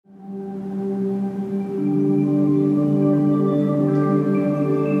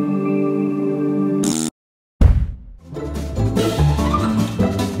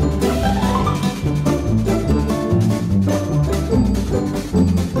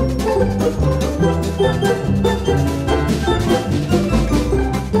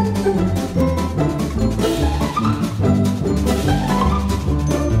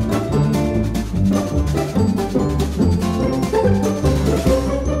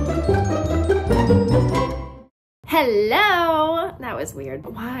Hello! That was weird.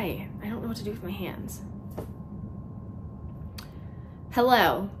 Why? I don't know what to do with my hands.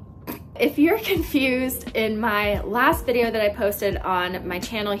 Hello. If you're confused, in my last video that I posted on my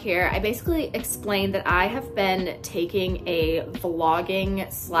channel here, I basically explained that I have been taking a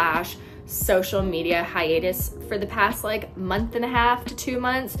vlogging slash social media hiatus for the past like month and a half to 2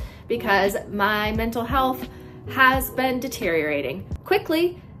 months because my mental health has been deteriorating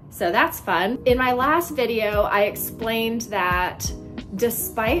quickly. So that's fun. In my last video, I explained that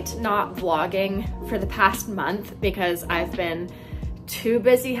despite not vlogging for the past month because I've been too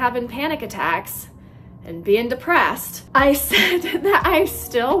busy having panic attacks and being depressed, I said that I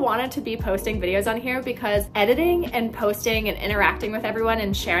still wanted to be posting videos on here because editing and posting and interacting with everyone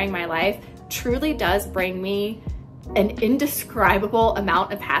and sharing my life truly does bring me an indescribable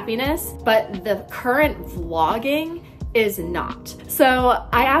amount of happiness, but the current vlogging is not. So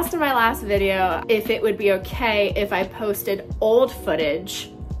I asked in my last video if it would be okay if I posted old footage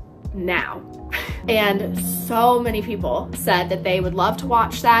now. And so many people said that they would love to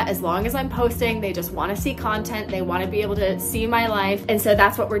watch that as long as I'm posting. They just want to see content. They want to be able to see my life. And so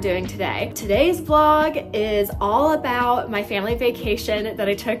that's what we're doing today. Today's vlog is all about my family vacation that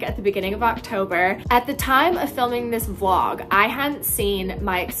I took at the beginning of October. At the time of filming this vlog, I hadn't seen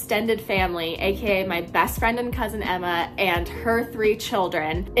my extended family, aka my best friend and cousin Emma and her 3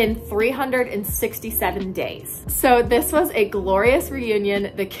 children, in 367 days. So this was a glorious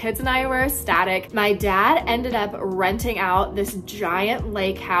reunion. The kids and I were ecstatic. My dad ended up renting out this giant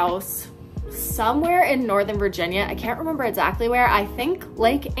lake house somewhere in Northern Virginia. I can't remember exactly where. I think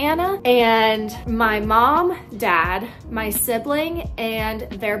Lake Anna. And my mom, dad, my sibling, and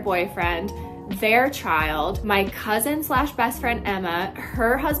their boyfriend, their child, my cousin slash best friend Emma,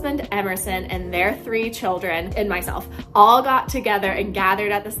 her husband Emerson, and their 3 children, and myself, all got together and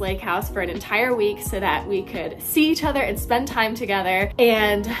gathered at this lake house for an entire week so that we could see each other and spend time together.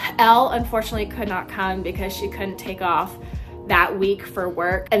 And Elle unfortunately could not come because she couldn't take off that week for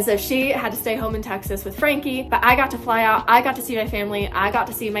work. And so she had to stay home in Texas with Frankie, but I got to fly out. I got to see my family. I got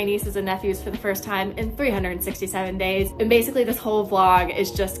to see my nieces and nephews for the first time in 367 days. And basically this whole vlog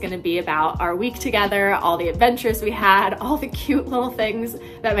is just gonna be about our week together, all the adventures we had, all the cute little things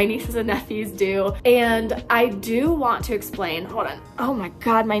that my nieces and nephews do. And I do want to explain, hold on. Oh my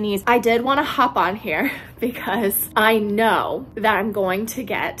God, my knees. I did want to hop on here because I know that I'm going to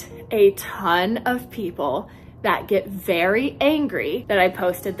get a ton of people that get very angry that I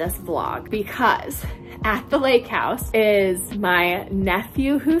posted this vlog, because at the lake house is my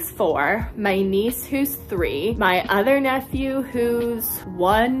nephew who's 4, my niece who's 3, my other nephew who's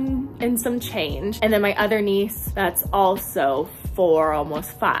 1 and some change, and then my other niece that's also 4,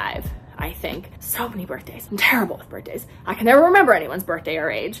 almost 5. I think. So many birthdays. I'm terrible with birthdays. I can never remember anyone's birthday or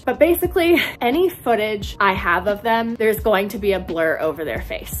age. But basically, any footage I have of them, there's going to be a blur over their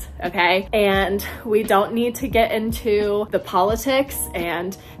face, okay? And we don't need to get into the politics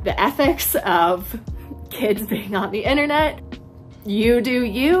and the ethics of kids being on the internet. You do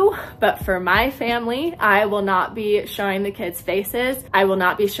you, but for my family, I will not be showing the kids' faces. I will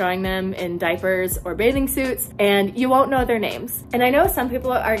not be showing them in diapers or bathing suits, and you won't know their names. And I know some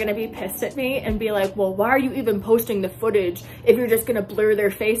people are gonna be pissed at me and be like, well, why are you even posting the footage if you're just gonna blur their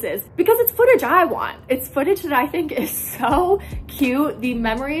faces? Because it's footage I want. It's footage that I think is so cute. The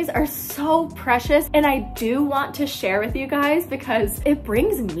memories are so precious, and I do want to share with you guys because it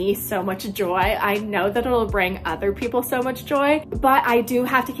brings me so much joy. I know that it'll bring other people so much joy, but I do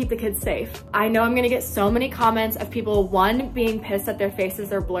have to keep the kids safe. I know I'm gonna get so many comments of people, 1, being pissed that their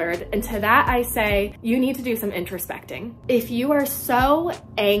faces are blurred, and to that I say, you need to do some introspecting. If you are so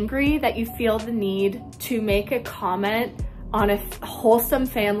angry that you feel the need to make a comment on a wholesome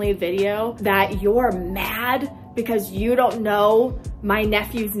family video that you're mad because you don't know my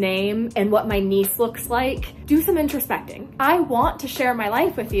nephew's name and what my niece looks like, do some introspecting. I want to share my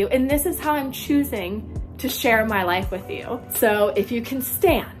life with you, and this is how I'm choosing to share my life with you. So if you can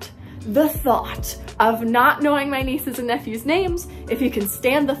stand the thought of not knowing my nieces and nephews' names, if you can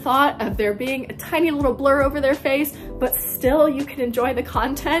stand the thought of there being a tiny little blur over their face, but still you can enjoy the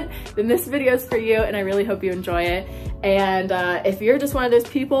content, then this video is for you, and I really hope you enjoy it. And if you're just one of those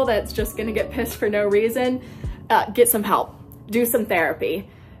people that's just gonna get pissed for no reason, get some help, do some therapy,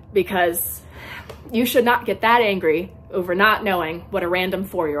 because you should not get that angry over not knowing what a random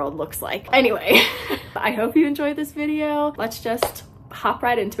 4-year-old looks like. Anyway, I hope you enjoyed this video. Let's just hop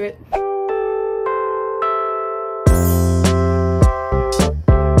right into it.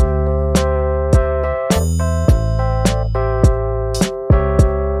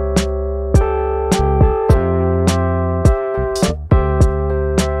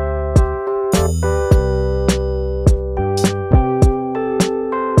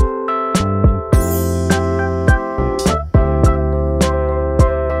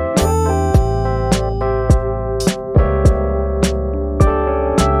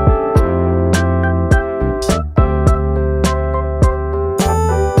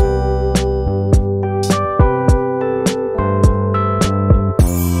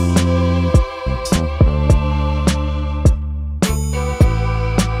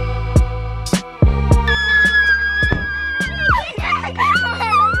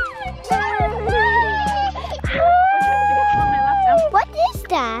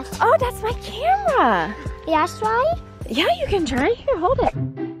 Yes, try? Yeah, you can try. Here, hold it.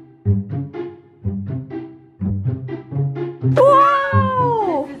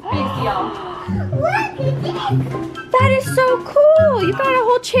 Whoa! Big deal. Look at this! That is so cool. You got a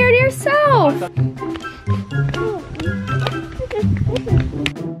whole chair to yourself.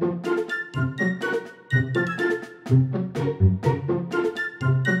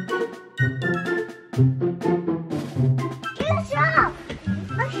 Shoes off!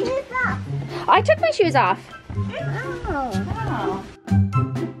 My shoes off! I took my shoes off. Oh.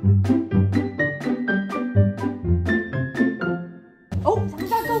 Oh, go,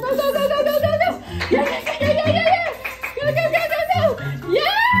 go, go, go, go, go, go, go, go. Yeah, yeah, yeah, yeah, yeah, yeah. Go, go, go, go, go.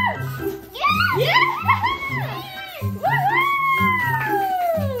 Yes! Yes!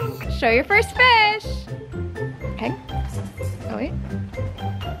 Woohoo! Show your first fish. Okay. Oh, wait.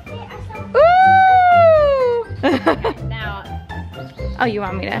 Ooh! Now. Oh, you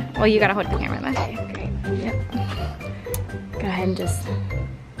want me to? Well, you gotta hold the camera then. Okay, great. Yep. Go ahead and just.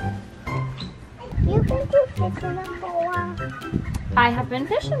 You've been fishing for a while. I have been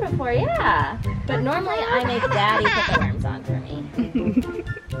fishing before, yeah. But normally I make Daddy put the worms on for me.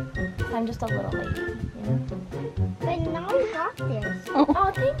 I'm just a little late, you know? But now you got this.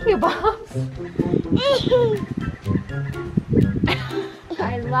 Oh, thank you, Bobs.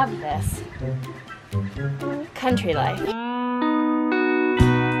 I love this. Country life.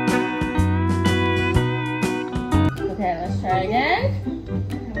 Okay, let's try again.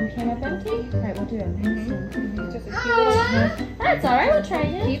 That one came up empty. All right, we'll do it. Just a cute little... That's all right, we'll try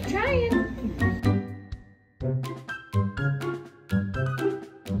again. Keep trying.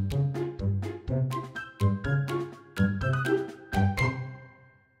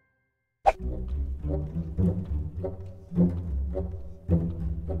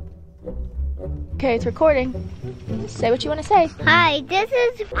 Okay, it's recording. Say what you want to say. Hi, this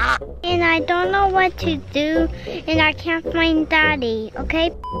is and I don't know what to do and I can't find Daddy,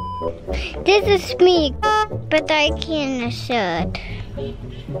 okay? This is me, but I can't should.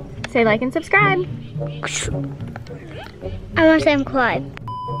 Say like and subscribe. I want to subscribe.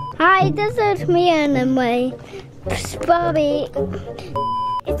 Hi, this is me and my Bobby.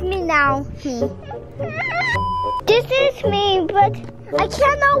 It's me now. This is me, but I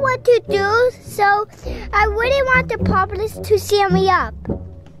can't know what to do, so I really want the populace to cheer me up.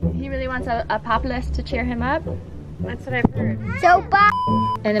 He really wants a populace to cheer him up. That's what I've heard. So bye.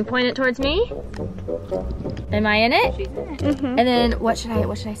 And then point it towards me. Am I in it? Mm-hmm. And then what should I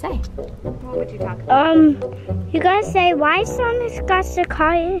say? What would you talk about? You gotta say why son is got the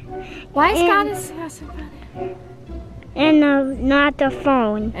car Why is God And- so funny? and not the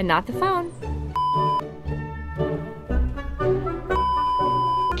phone. And not the phone.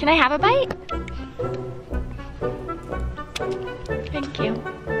 Can I have a bite? Thank you.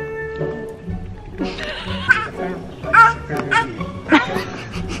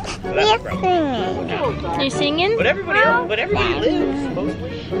 We're singing. You singing? But everybody lives,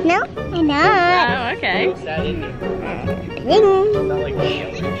 mostly. No, I know. Oh, okay. What's that in there? Ring. Not like me.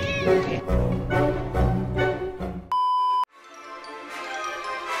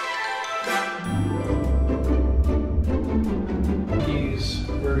 These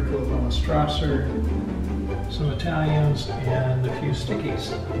vertical von Strasser, some Italians, and a few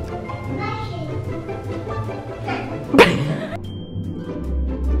stickies.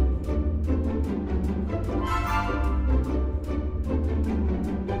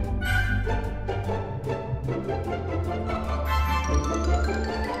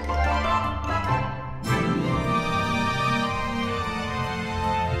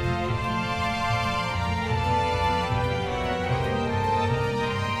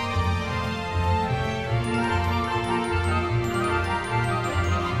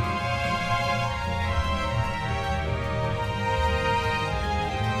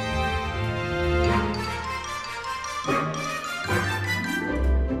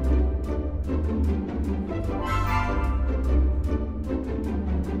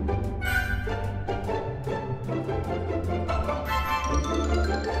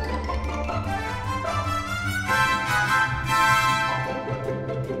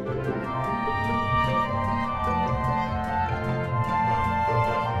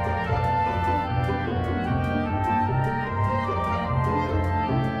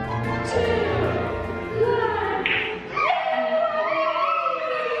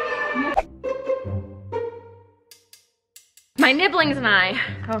 My nibblings and I,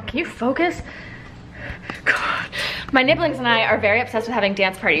 oh, can you focus? God. My nibblings and I are very obsessed with having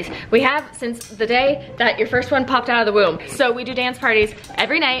dance parties. We have since the day that your first one popped out of the womb. So we do dance parties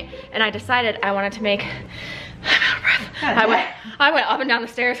every night, and I decided I wanted to make, I'm out of breath. I went up and down the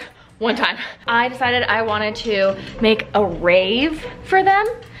stairs one time. I decided I wanted to make a rave for them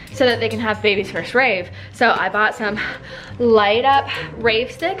so that they can have baby's first rave. So I bought some light up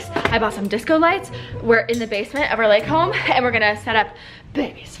rave sticks. I bought some disco lights. We're in the basement of our lake home and we're gonna set up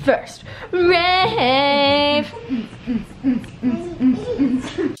baby's first rave.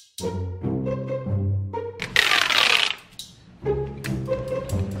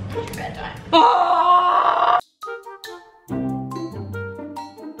 Bedtime. Oh!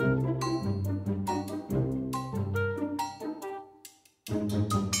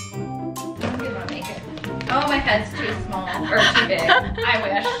 Oh, my head's too small, or too big. I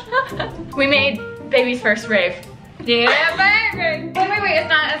wish. We made baby's first rave. Yeah, baby! Wait, it's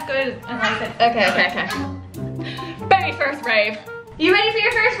not as good as I said. Okay. Baby's first rave. You ready for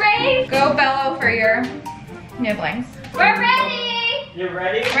your first rave? Go bellow for your nibblings. We're ready! You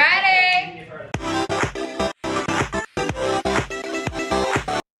ready? Ready!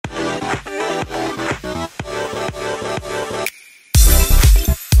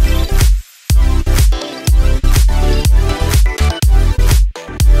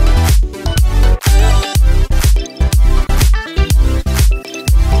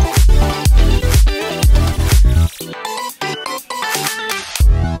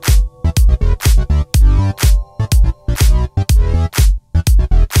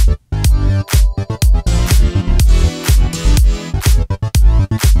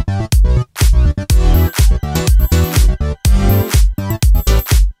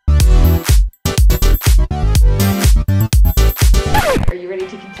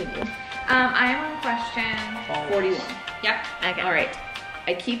 I am on question 41. Yep. Okay. All right.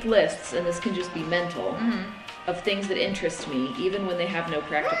 I keep lists, and this can just be mental, of things that interest me, even when they have no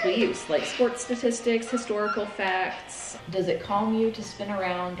practical use, like sports statistics, historical facts. Does it calm you to spin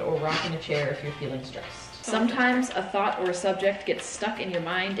around or rock in a chair if you're feeling stressed? Sometimes a thought or a subject gets stuck in your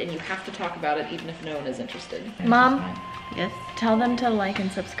mind, and you have to talk about it even if no one is interested. Mom, Yes, tell them to like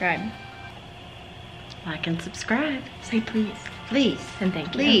and subscribe. like and subscribe. Say please. Please. And thank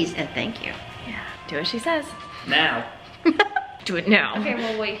you. Please and thank you. Yeah. Do as she says. Now. Do it now. Okay,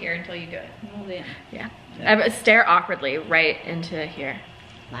 we'll wait here until you do it. Well, then. Yeah. Stare awkwardly right into here.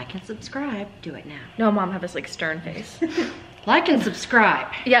 Like and subscribe. Do it now. No, Mom, have this like stern face. Like and subscribe.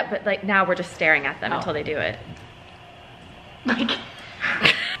 Yeah, but like now we're just staring at them until they do it. Like.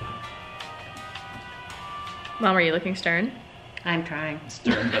 Mom, are you looking stern? I'm trying.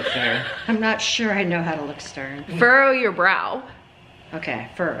 Stern but fair. I'm not sure I know how to look stern. Furrow your brow. Okay,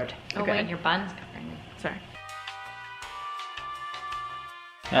 furrowed. Oh, Okay. wait, your bun's covering it. Sorry.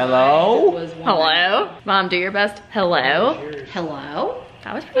 Hello? Was one Hello? Mom, do your best. Hello? Hello?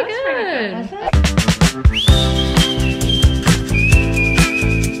 That was pretty good. That's it.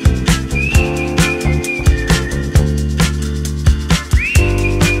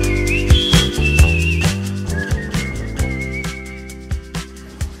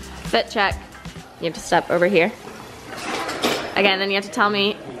 Fit check. You have to step over here. Again, then you have to tell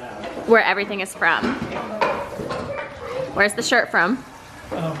me where everything is from. Where's the shirt from?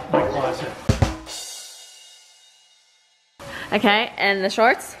 My closet. Okay, and the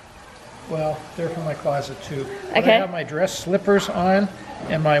shorts? Well, they're from my closet too. But Okay. I have my dress slippers on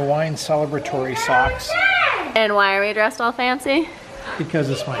and my wine celebratory socks And why are we dressed all fancy? because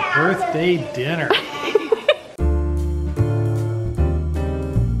it's my birthday dinner.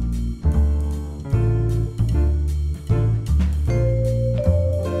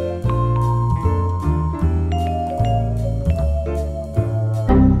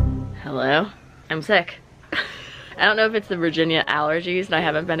 Hello? I'm sick. I don't know if it's the Virginia allergies that I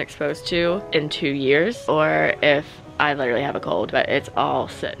haven't been exposed to in 2 years or if I literally have a cold, but it's all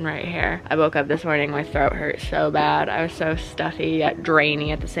sitting right here. I woke up this morning, my throat hurt so bad. I was so stuffy yet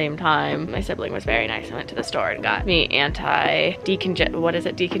draining at the same time. My sibling was very nice. I went to the store and got me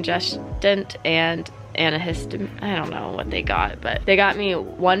decongestant and antihistamine. I don't know what they got, but they got me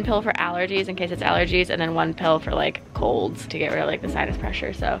 1 pill for allergies in case it's allergies and then 1 pill for like colds to get rid of like the sinus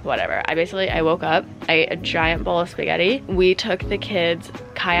pressure, so whatever. I woke up, I ate a giant bowl of spaghetti. We took the kids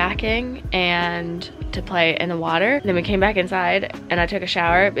kayaking and to play in the water. Then we came back inside and I took a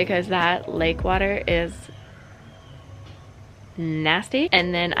shower because that lake water is nasty.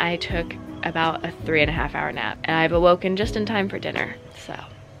 And then I took about a 3.5 hour nap and I've awoken just in time for dinner, so.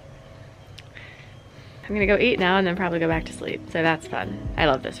 I'm gonna go eat now and then probably go back to sleep. So that's fun. I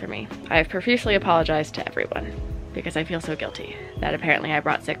love this for me. I've profusely apologized to everyone because I feel so guilty that apparently I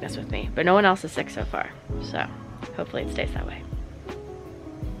brought sickness with me, but no one else is sick so far. So hopefully it stays that way.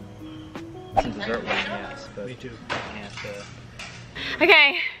 Some dessert one, yes, but me too.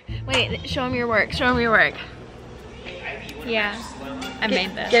 Okay, wait, show them your work. Show them your work. Yeah. I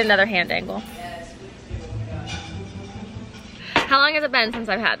made this. Get another hand angle. How long has it been since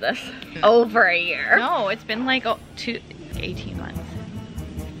I've had this? Over a year. No, it's been like 18 months.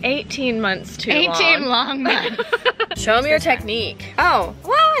 18 months too 18 long. long months. Show me your technique. Oh,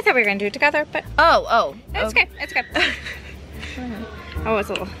 well, I thought we were gonna do it together, but Oh. it's good. It's good. Oh, it's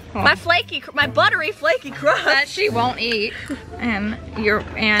a little. Oh. My buttery flaky crust. That she won't eat, and you're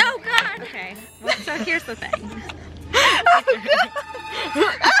and. Oh God. Okay. Well, so here's the thing.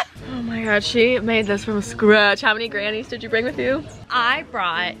 Oh my God, she made this from scratch. How many grannies did you bring with you? I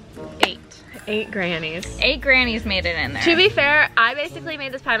brought 8. 8 grannies. 8 grannies made it in there. To be fair, I basically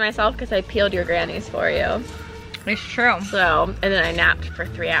made this pie myself because I peeled your grannies for you. It's true. So, and then I napped for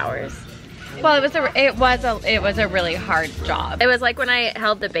 3 hours. Well, it was a really hard job. It was like when I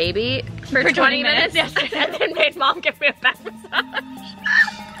held the baby for 20 minutes yesterday and then made Mom give me a back massage.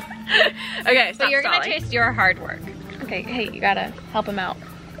 Okay, So you're gonna taste your hard work. Okay, hey, you gotta help him out.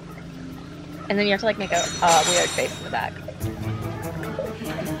 And then you have to like make a weird face in the back.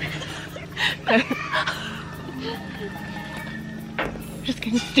 Just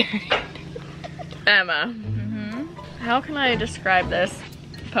gonna stare at it. Emma, how can I describe this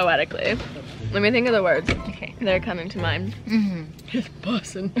poetically? Let me think of the words. Okay. They're coming to mind. It's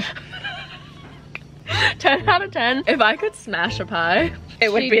bussin'. 10 out of 10. If I could smash a pie,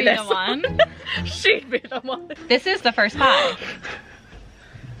 it would be this the one. She'd be the one. This is the first pie.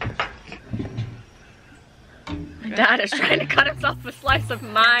 My dad is trying to cut himself a slice of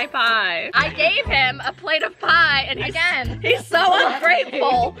my pie. I gave him a plate of pie and he's so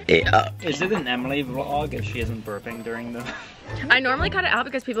ungrateful. Is it an Emily vlog if she isn't burping during the... I normally cut it out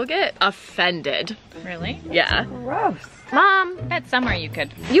because people get offended. Really? Yeah. Gross. Mom, I bet somewhere you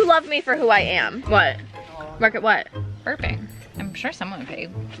could you love me for who I am. What? Market what? burping. I'm sure someone would pay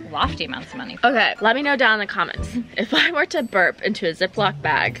lofty amounts of money. Okay, let me know down in the comments. If I were to burp into a Ziploc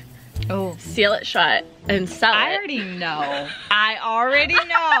bag, seal it shut, and sell it. I already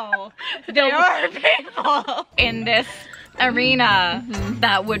know there are people in this arena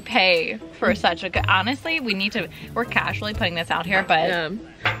that would pay for such a good, honestly, we're casually putting this out here, but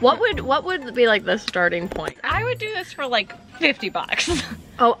what would be like the starting point? I would do this for like 50 bucks.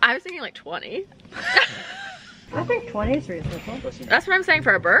 Oh, I was thinking like 20. I think 20 is reasonable. That's what I'm saying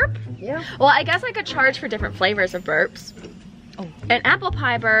for a burp? Yeah. Well, I guess I could charge for different flavors of burps. Oh. An apple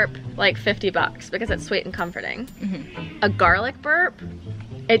pie burp, like 50 bucks because it's sweet and comforting. A garlic burp,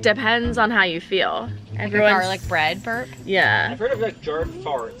 it depends on how you feel. Like a garlic bread burp? Yeah. I've heard of like jar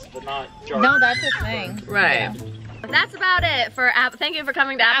farts, but not jar. No, that's a thing. Right. Yeah. That's about it for thank you for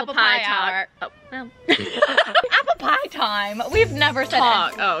coming to Apple Pie Talk. Oh, well. Apple pie time. We've never said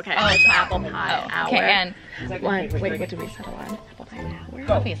Talk. Oh, okay. Oh, it's Apple Pie Hour. Okay, and Wait, what did we settle on? Apple Pie Hour?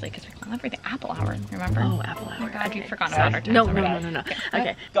 obviously, because we call everything Apple Hour, remember? Oh, Apple Hour. Oh my God, okay. we've forgotten about our time. No.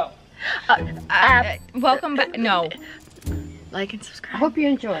 Okay. Go. Welcome back. No. Like and subscribe. Hope you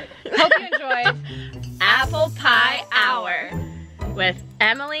enjoyed. Hope you enjoyed Apple Pie Hour with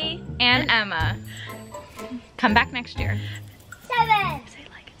Emily and Emma. Come back next year. 7. Say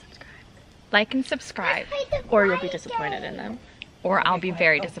like and subscribe. Like and subscribe. Or you'll be disappointed in them. Or I'll be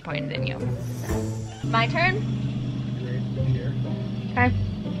very disappointed in you. My turn? Okay.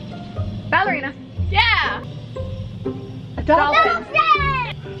 Ballerina. Yeah! Dolphin.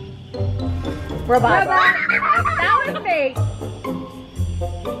 Robot. That was fake.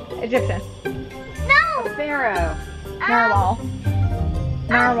 Egyptian. No. Pharaoh. Narwhal.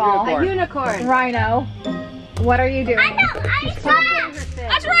 Narwhal. A unicorn. Rhino. What are you doing? I know. I saw it.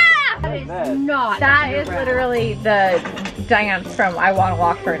 A giraffe! That is not. That is literally the dance from I Want to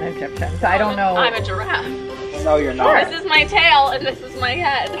Walk for an Egyptian. So I don't know. I'm a giraffe. No, you're not. This is my tail and this is my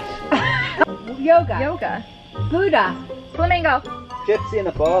head. Yoga. Yoga. Buddha. Flamingo. Gypsy in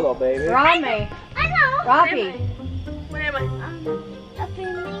the bottle, baby. Rami. I know. Robbie. Where am I? A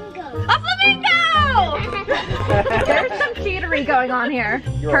flamingo. A flamingo! There's some cheatery going on here.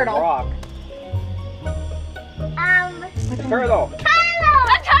 You're Turtle. a rock. Turtle. A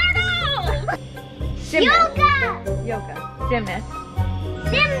turtle! Gymnast. Yoga. Yoga. Gymnast.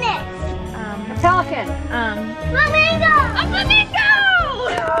 Gymnast. Pelican. Flamingo. A flamingo!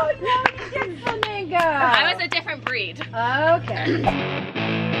 Flamingo. I was a different breed. Okay.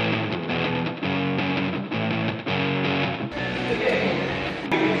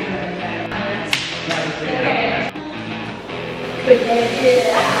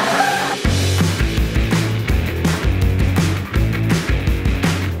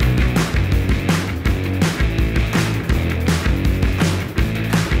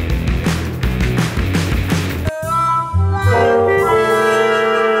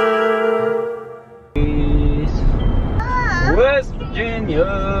 West Virginia.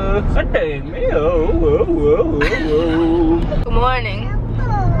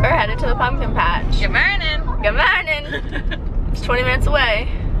 We're headed to the pumpkin patch. Good morning. Good morning. It's 20 minutes away.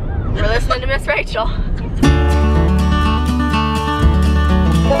 We're listening to Miss Rachel.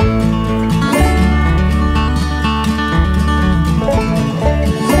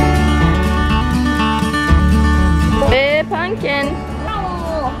 Big pumpkin.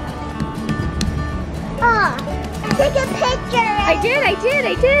 Oh, take a picture. I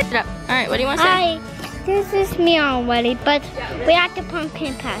did. All right, what do you want to say? Hi, this is me already, but we're at the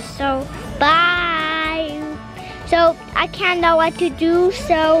pumpkin patch, so bye. So I can't know what to do,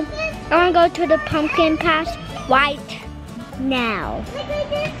 so I'm gonna go to the pumpkin patch right now.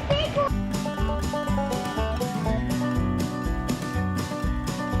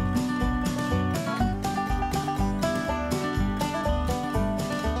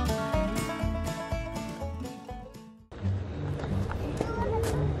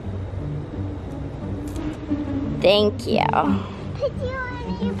 Thank you. Put you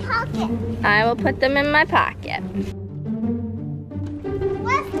in your pocket. I will put them in my pocket.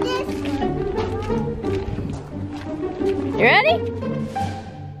 What's this? You ready?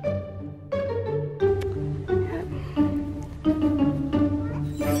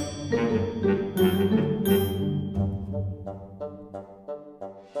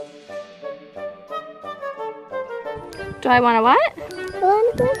 Do I want to what? I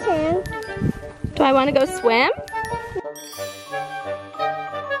want to go swim. Do I want to go swim?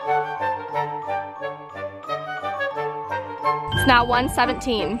 It's now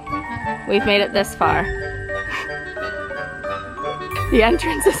 1:17. We've made it this far. The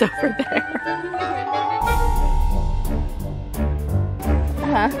entrance is over there.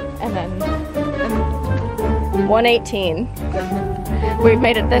 And then 1:18. We've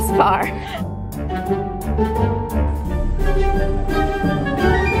made it this far.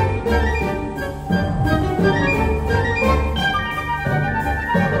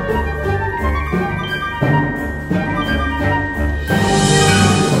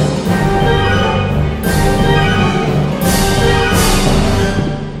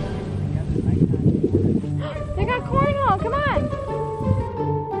 They got cornhole, come on!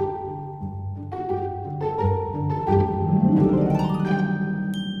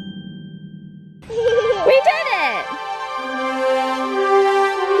 We did it!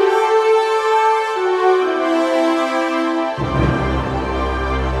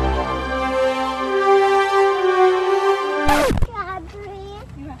 Strawberry.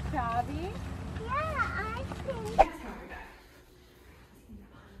 You have Dobby? Yeah, I think.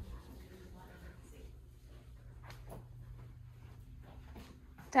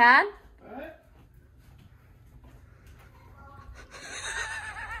 Dad?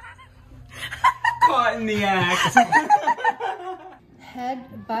 Caught in the act. Head,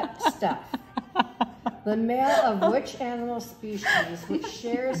 butt, stuff. The male of which animal species which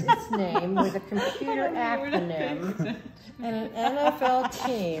shares its name with a computer acronym and an NFL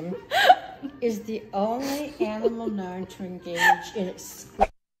team is the only animal known to engage in its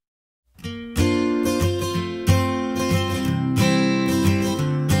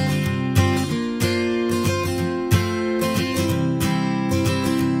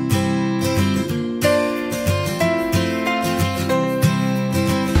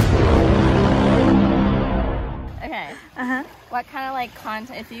What kind of like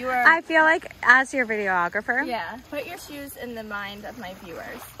content, if you were... I feel like as your videographer. Yeah, put your shoes in the mind of my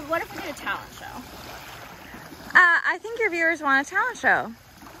viewers. What if we did a talent show? I think your viewers want a talent show.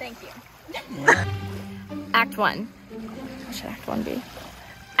 Thank you. Act 1. What should Act 1 be?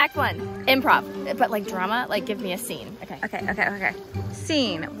 Act 1, improv, but like drama, like give me a scene. Okay. Okay.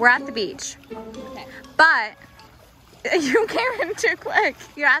 Scene, we're at the beach. Okay. But, you came in too quick.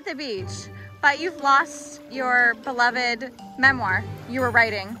 You're at the beach. But you've lost your beloved memoir you were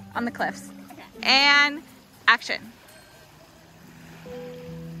writing on the cliffs. Okay. And action.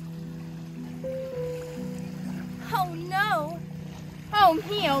 Oh no! Oh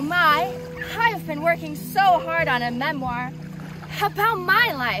me, oh my! I've been working so hard on a memoir about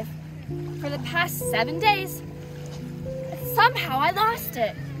my life for the past 7 days. Somehow I lost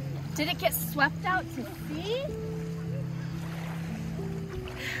it. Did it get swept out to sea?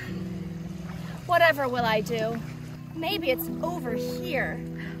 Whatever will I do? Maybe it's over here.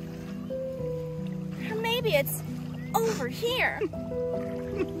 Or maybe it's over here.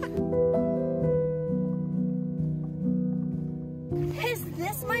 Is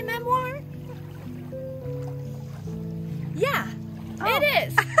this my memoir? Yeah, it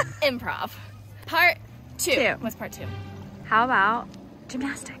is. Improv. Part 2. What's part 2? How about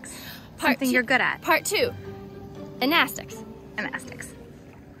gymnastics? Part Something 2. you're good at. Part 2. Gymnastics. Gymnastics.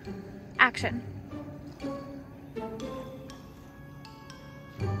 Action.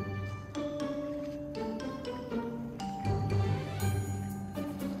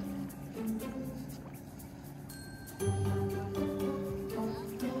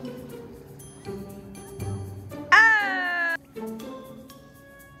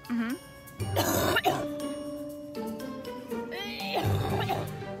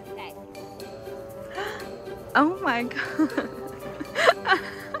 Oh my god.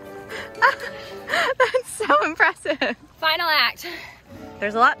 That's so impressive. Final act.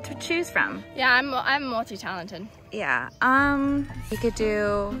 There's a lot to choose from. Yeah, I'm multi-talented. Yeah. You could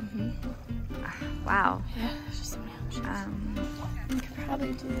do. Wow. Yeah, there's just so many options. You could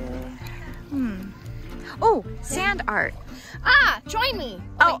probably do. Oh, sand art. Ah, join me.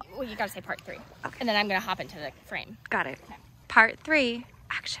 Oh. Wait, well, you gotta say part 3. Okay. And then I'm gonna hop into the frame. Got it. Part 3,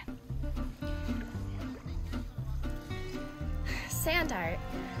 action. Sand art.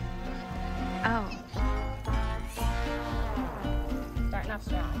 Oh. Starting off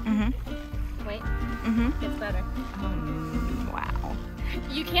strong. Mm-hmm. Wait. Mm-hmm. Gets better. Wow.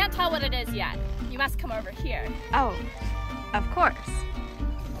 You can't tell what it is yet. You must come over here. Oh, of course.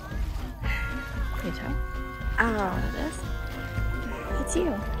 Can you tell? Oh. What it is? It's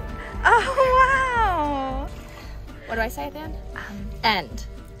you. Oh, wow. What do I say at the end? End.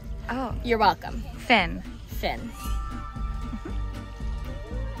 Oh. You're welcome. Finn. Finn.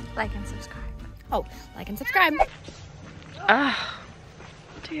 Like and subscribe. Oh, like and subscribe. Oh.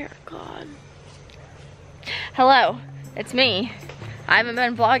 Dear God. Hello, it's me. I haven't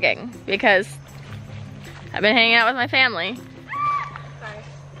been vlogging because I've been hanging out with my family.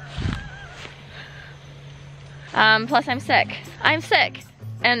 Plus I'm sick. I'm sick.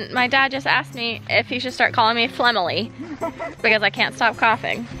 And my dad just asked me if he should start calling me Flemily because I can't stop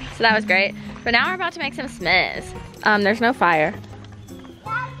coughing. So that was great. But now we're about to make some smiz. There's no fire.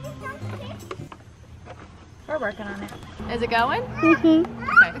 We're working on it. Is it going?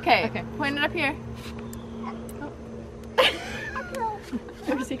 Mm-hmm. Okay. Point it up here.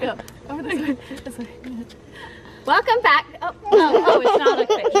 Where does he go? Over this way. This way. Welcome back. Oh, it's not a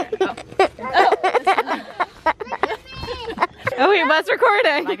picture. Oh, we must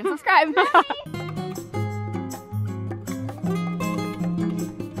recording. Like and subscribe.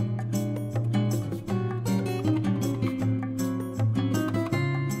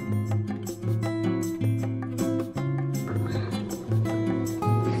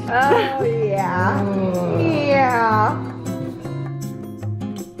 Oh, yeah. Yeah.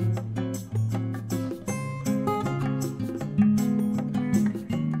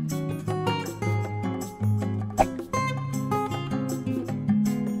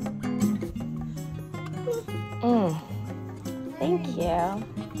 Thank you.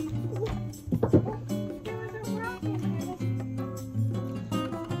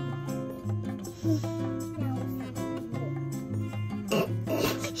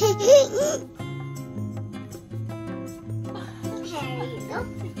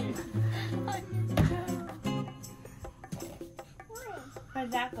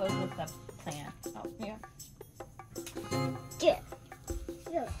 That goes with the plant. Oh, yeah.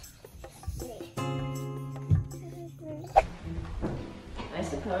 I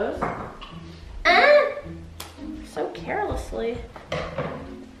suppose. So carelessly.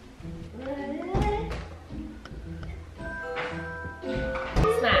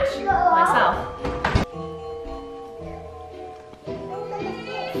 Smash myself.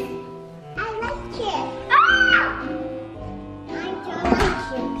 I like chips. Ah! I don't like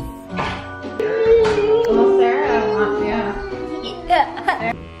chips. Well, Sarah, yeah.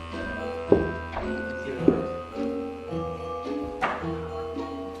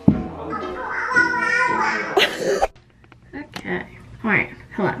 Okay. Alright,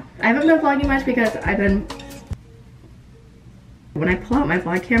 hello. I haven't been vlogging much because I've been... When I pull out my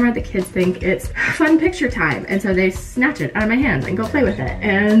vlog camera, the kids think it's fun picture time, and so they snatch it out of my hands and go play with it.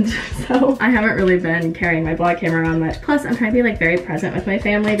 And so I haven't really been carrying my vlog camera around much. Plus, I'm trying to be like very present with my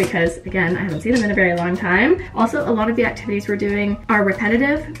family because, again, I haven't seen them in a very long time. Also, a lot of the activities we're doing are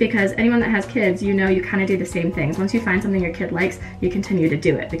repetitive because anyone that has kids, you know you kind of do the same things. Once you find something your kid likes, you continue to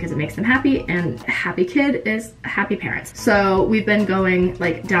do it because it makes them happy, and a happy kid is happy parents. So we've been going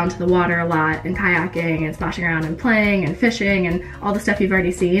like down to the water a lot and kayaking and splashing around and playing and fishing and all the stuff you've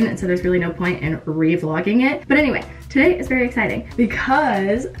already seen, and so there's really no point in re-vlogging it. But anyway, today is very exciting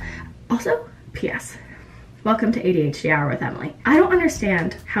because, also, P.S. Welcome to ADHD Hour with Emily. I don't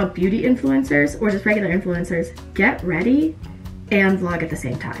understand how beauty influencers or just regular influencers get ready and vlog at the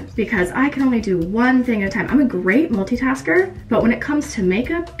same time because I can only do one thing at a time. I'm a great multitasker, but when it comes to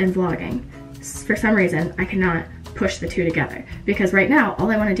makeup and vlogging, for some reason, I cannot push the two together. Because right now,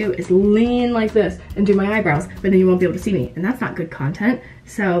 all I wanna do is lean like this and do my eyebrows, but then you won't be able to see me, and that's not good content.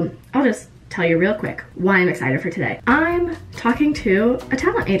 So I'll just tell you real quick why I'm excited for today. I'm talking to a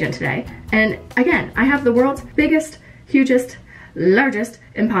talent agent today. And again, I have the world's biggest, hugest, largest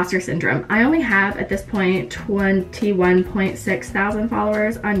imposter syndrome. I only have at this point 21.6 thousand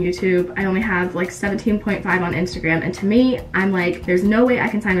followers on YouTube. I only have like 17.5 on Instagram, and to me, I'm like, there's no way I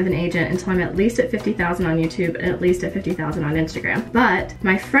can sign with an agent until I'm at least at 50,000 on YouTube and at least at 50,000 on Instagram. But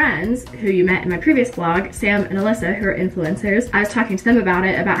my friends who you met in my previous vlog, Sam and Alyssa, who are influencers, I was talking to them about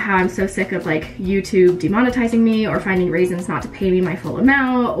it, about how I'm so sick of like YouTube demonetizing me or finding reasons not to pay me my full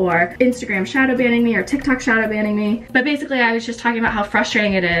amount, or Instagram shadow banning me or TikTok shadow banning me. But basically I was just talking about how frustrating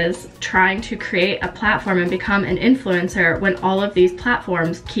it is trying to create a platform and become an influencer when all of these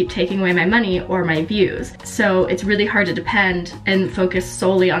platforms keep taking away my money or my views. So it's really hard to depend and focus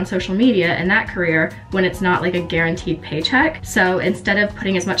solely on social media and that career when it's not like a guaranteed paycheck. So instead of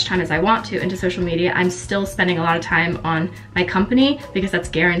putting as much time as I want to into social media, I'm still spending a lot of time on my company because that's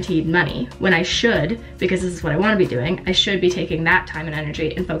guaranteed money. When I should, because this is what I want to be doing, I should be taking that time and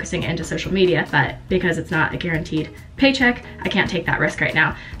energy and focusing into social media, but because it's not a guaranteed paycheck, I can't take that risk right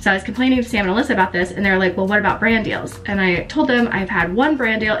now. So I was complaining to Sam and Alyssa about this, and they were like, well, what about brand deals? And I told them I've had one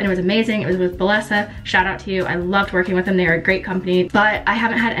brand deal and it was amazing. It was with Brostaff. Shout out to you. I loved working with them. They were a great company, but I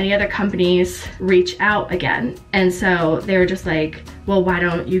haven't had any other companies reach out again. And so they were just like, well, why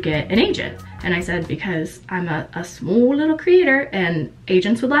don't you get an agent? And I said, because I'm a small little creator, and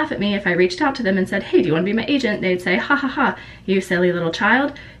agents would laugh at me if I reached out to them and said, hey, do you want to be my agent? They'd say, ha ha ha, you silly little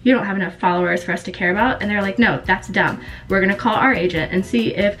child. You don't have enough followers for us to care about. And they're like, no, that's dumb. We're gonna call our agent and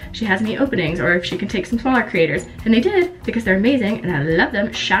see if she has any openings or if she can take some smaller creators. And they did, because they're amazing and I love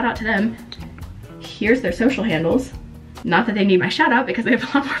them. Shout out to them. Here's their social handles. Not that they need my shout out because they have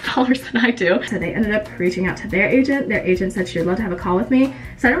a lot more followers than I do. So they ended up reaching out to their agent. Their agent said she would love to have a call with me.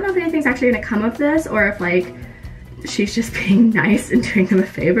 So I don't know if anything's actually gonna come of this or if like she's just being nice and doing them a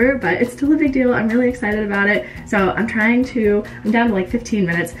favor, but it's still a big deal. I'm really excited about it. So I'm down to like 15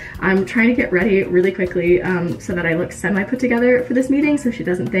 minutes. I'm trying to get ready really quickly so that I look semi put together for this meeting so she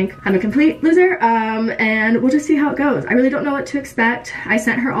doesn't think I'm a complete loser, and we'll just see how it goes. I really don't know what to expect. I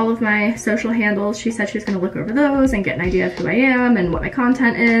sent her all of my social handles. She said she was gonna look over those and get an idea of who I am and what my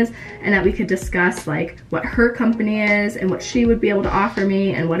content is, and that we could discuss like what her company is and what she would be able to offer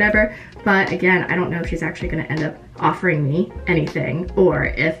me and whatever. But again, I don't know if she's actually gonna end up offering me anything or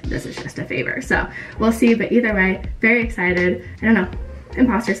if this is just a favor. So we'll see, but either way, very excited. I don't know,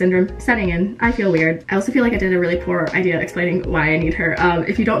 imposter syndrome setting in. I feel weird. I also feel like I did a really poor idea explaining why I need her.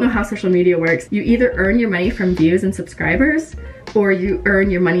 If you don't know how social media works, you either earn your money from views and subscribers or you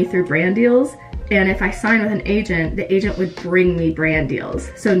earn your money through brand deals. And if I sign with an agent, the agent would bring me brand deals.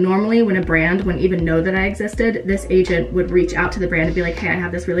 So normally when a brand wouldn't even know that I existed, this agent would reach out to the brand and be like, hey, I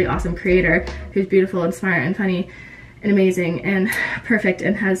have this really awesome creator who's beautiful and smart and funny and amazing and perfect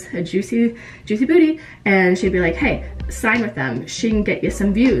and has a juicy booty. And she'd be like, hey, sign with them. She can get you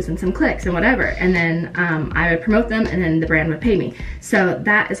some views and some clicks and whatever. And then I would promote them and then the brand would pay me. So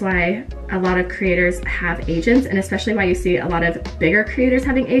that is why a lot of creators have agents, and especially why you see a lot of bigger creators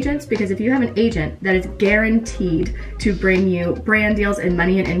having agents, because if you have an agent that is guaranteed to bring you brand deals and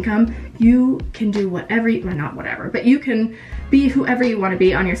money and income, you can do whatever, well, not whatever, but you can be whoever you want to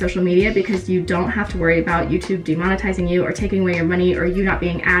be on your social media because you don't have to worry about YouTube demonetizing you or taking away your money or you not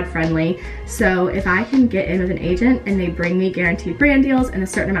being ad friendly. So if I can get in with an agent and they bring me guaranteed brand deals and a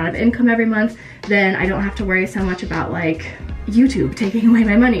certain amount of income every month, then I don't have to worry so much about like YouTube taking away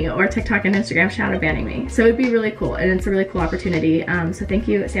my money or TikTok and Instagram shadow banning me. So it'd be really cool, and it's a really cool opportunity. So thank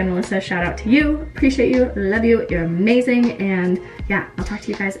you, Sam and Alyssa. Shout out to you. Appreciate you. Love you. You're amazing. And yeah, I'll talk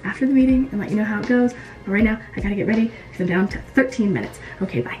to you guys after the meeting and let you know how it goes. But right now, I gotta get ready because I'm down to 13 minutes.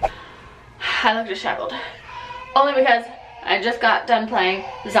 Okay, bye. I look disheveled. Only because I just got done playing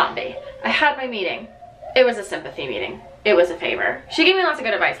zombie. I had my meeting. It was a sympathy meeting. It was a favor. She gave me lots of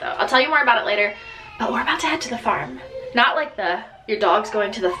good advice though. I'll tell you more about it later, but we're about to head to the farm. Not like your dog's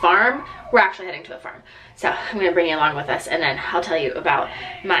going to the farm. We're actually heading to the farm. So I'm gonna bring you along with us and then I'll tell you about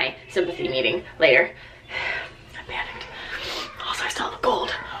my sympathy meeting later. I'm panicked. Also, I still have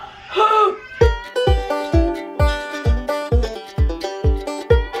gold.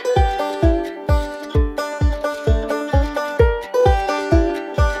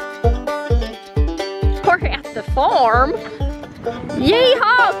 We're at the farm.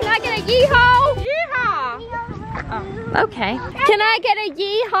 Yeehaw! Can I get a yeehaw? Yeehaw! Oh, okay. Can I get a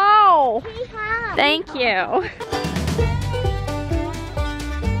yeehaw? Yeehaw. Thank you.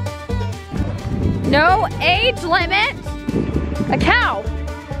 No age limit. A cow.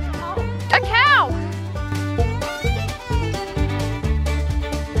 A cow.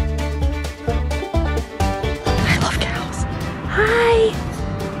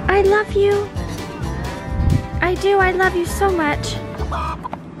 I love you. I do, I love you so much. Oh,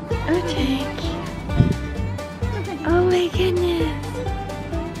 thank you. Oh my goodness.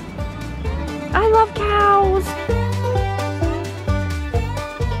 I love cows.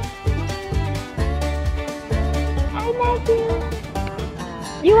 I love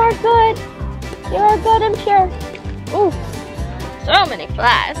you. You are good. You are good and pure. Ooh, so many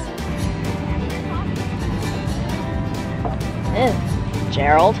flies. Ew.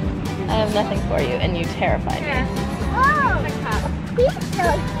 Gerald, I have nothing for you and you terrify me. Oh, he's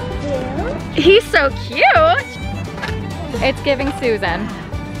so cute. He's so cute. It's giving Susan.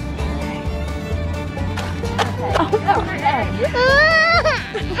 Oh,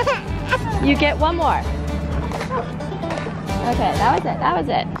 you get one more. Okay, that was it. That was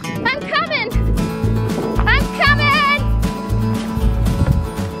it. I'm coming. I'm coming.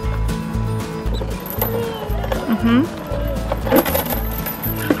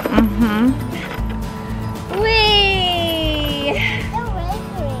 Whee!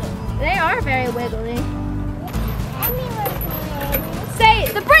 They are very wiggly. Say,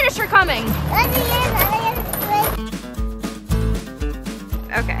 the British are coming.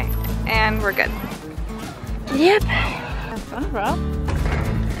 Okay, and we're good. Yep. SpongeBob.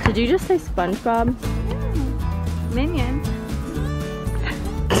 Did you just say SpongeBob? Yeah. Minion.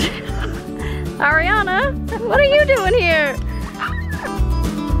 Ariana, what are you doing here?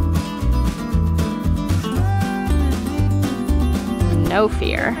 No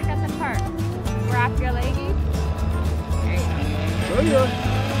fear. Check out the park. Wrap your leggy. There you go. Oh yeah.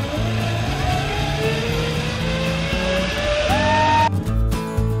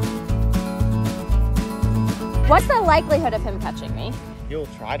 What's the likelihood of him catching me? He'll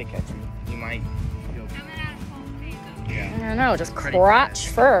try to catch you. He might. I don't know, just crotch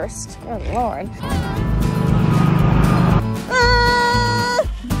first. Good Lord.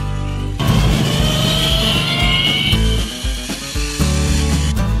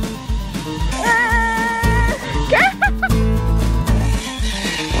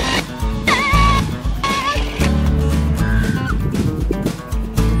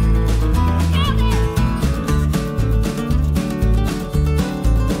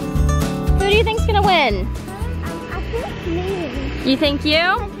 Who do you think's gonna win? You think you?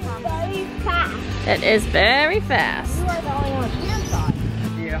 Very fast. It is very fast. You are the only one who can saw it.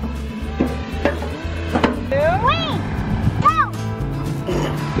 Yeah. Wait! Go!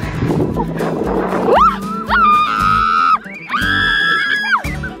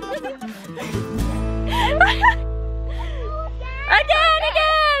 Again!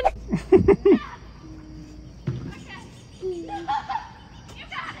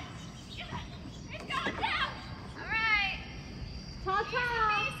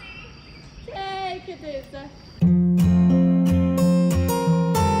 Take it, Lisa.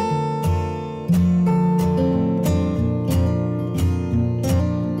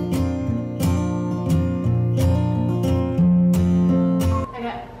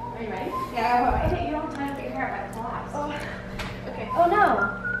 Okay, are you ready? Yeah, wait, you don't have time to get your hair if I collapse. Oh, okay. Oh no,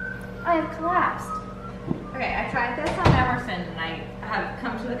 I have collapsed. Okay, I tried this on Emerson and I have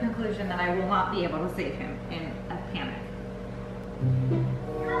come to the conclusion that I will not be able to save him in a panic.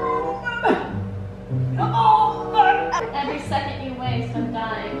 Every second you waste, I'm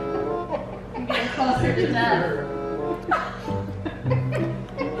dying. I'm getting closer to death.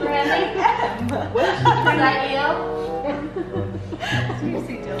 Really? Is that you?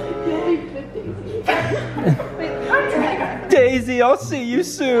 Daisy, I'll see you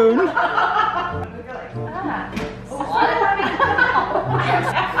soon.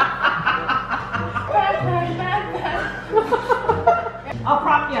 I'll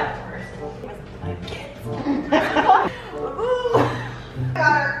prop you up first.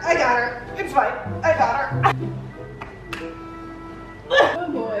 I got her. It's fine. I got her. Oh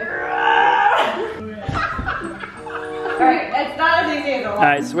boy. Alright, it's not as easy as it looks.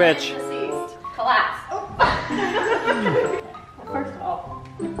 Alright, switch. Deceased. Collapse. First of all,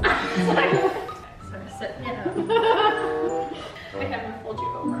 sort of sitting it up. I haven't pulled you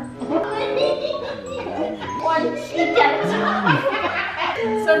over. One cheek.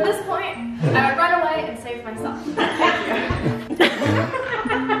 So at this point, I would run away and save myself.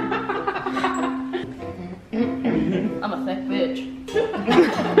 I'm a thick bitch.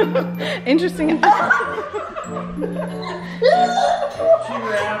 Interesting.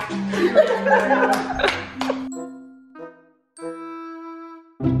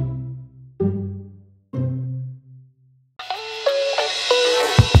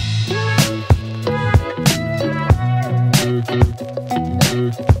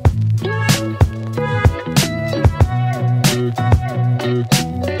 Thank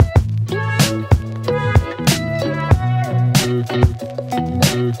you.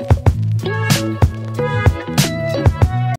 Bye.